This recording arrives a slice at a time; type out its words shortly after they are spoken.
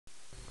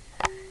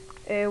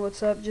Hey,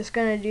 what's up? Just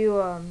gonna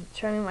do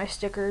showing you my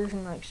stickers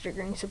and like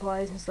stickering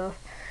supplies and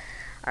stuff.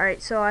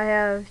 Alright, so I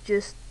have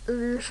just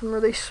there's some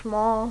really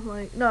small,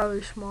 like not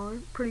really small,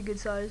 pretty good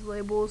sized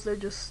labels. They're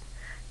just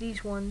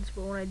these ones,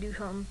 but when I do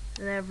something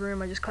and I have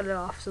room, I just cut it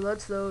off. So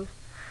that's those.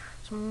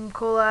 Some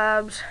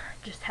collabs,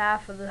 just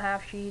half of the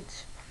half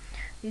sheets.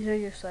 These are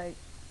just like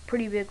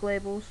pretty big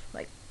labels,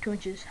 like 2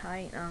 inches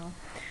high. I don't know.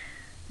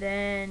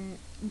 Then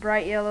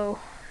bright yellow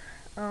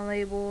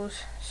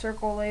labels,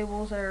 circle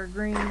labels that are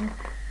green.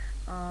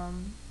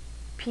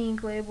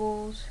 Pink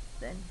labels,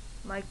 then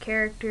my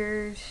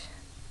characters,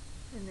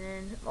 and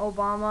then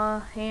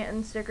Obama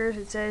Hanton stickers.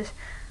 It says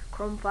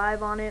Chrome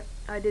 5 on it.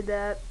 I did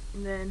that,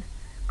 and then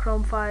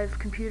Chrome 5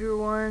 computer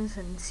ones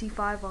and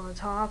C5 on the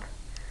top.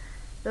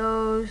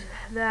 Those,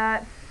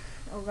 that.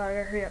 Oh god, I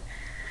gotta hurry up.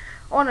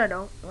 Oh no, I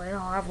don't. Wait,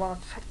 no, I've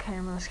lost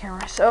this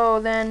camera.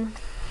 So then,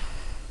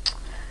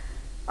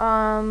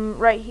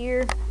 right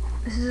here,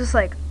 this is just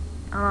like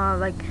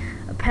a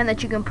pen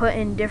that you can put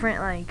in different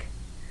like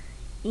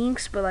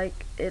inks, but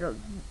like it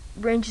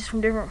ranges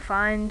from different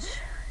fines,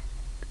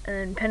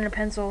 and pen and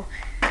pencil,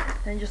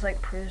 and just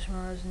like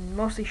Prismas and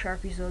mostly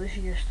Sharpies though. This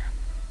is just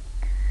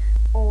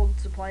old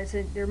supplies.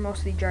 They're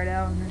mostly dried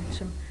out, and then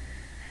some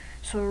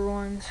silver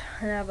ones.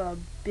 And I have a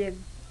big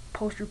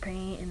poster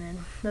paint, and then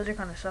those are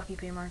kind of sucky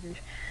paint markers.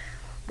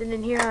 Then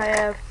in here I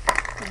have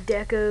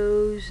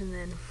decos, and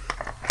then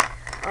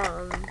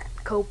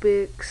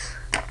Copics,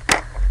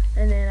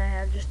 and then I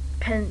have just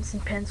pens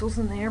and pencils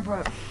in there,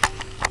 but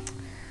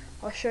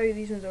I'll show you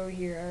these ones over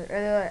here.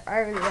 I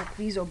really like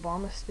these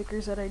Obama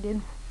stickers that I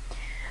did.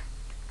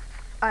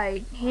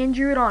 I hand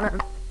drew it on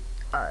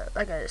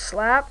like a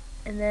slab,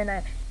 and then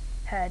I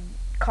had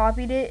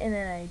copied it, and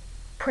then I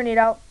printed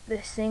out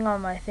this thing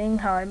on my thing,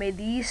 how I made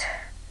these.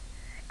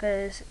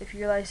 Because if you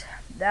realize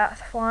that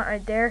font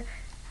right there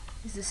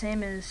is the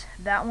same as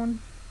that one.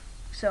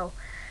 So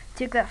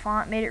took that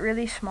font, made it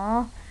really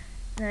small,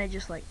 and then I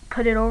just like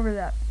put it over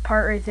that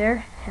part right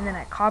there, and then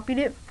I copied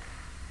it,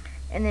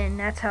 and then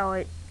that's how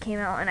it came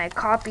out. And I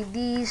copied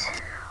these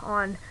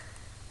on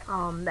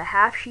the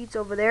half sheets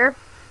over there,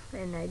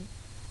 and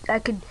I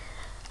did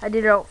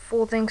it out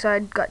full thing, so I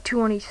got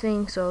 2 on each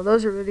thing, so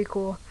those are really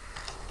cool.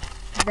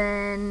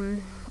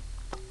 Then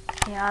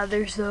yeah,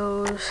 there's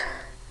those,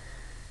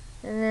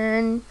 and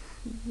then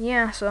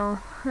yeah, so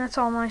that's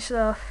all my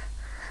stuff.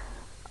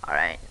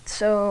 Alright,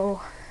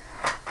 so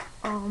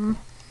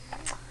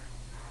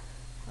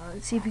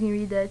let's see if you can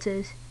read that. It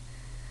says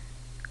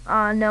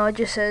no, it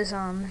just says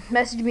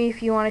message me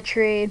if you want to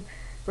trade,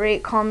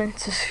 rate, comment,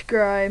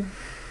 subscribe,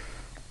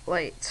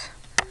 lights.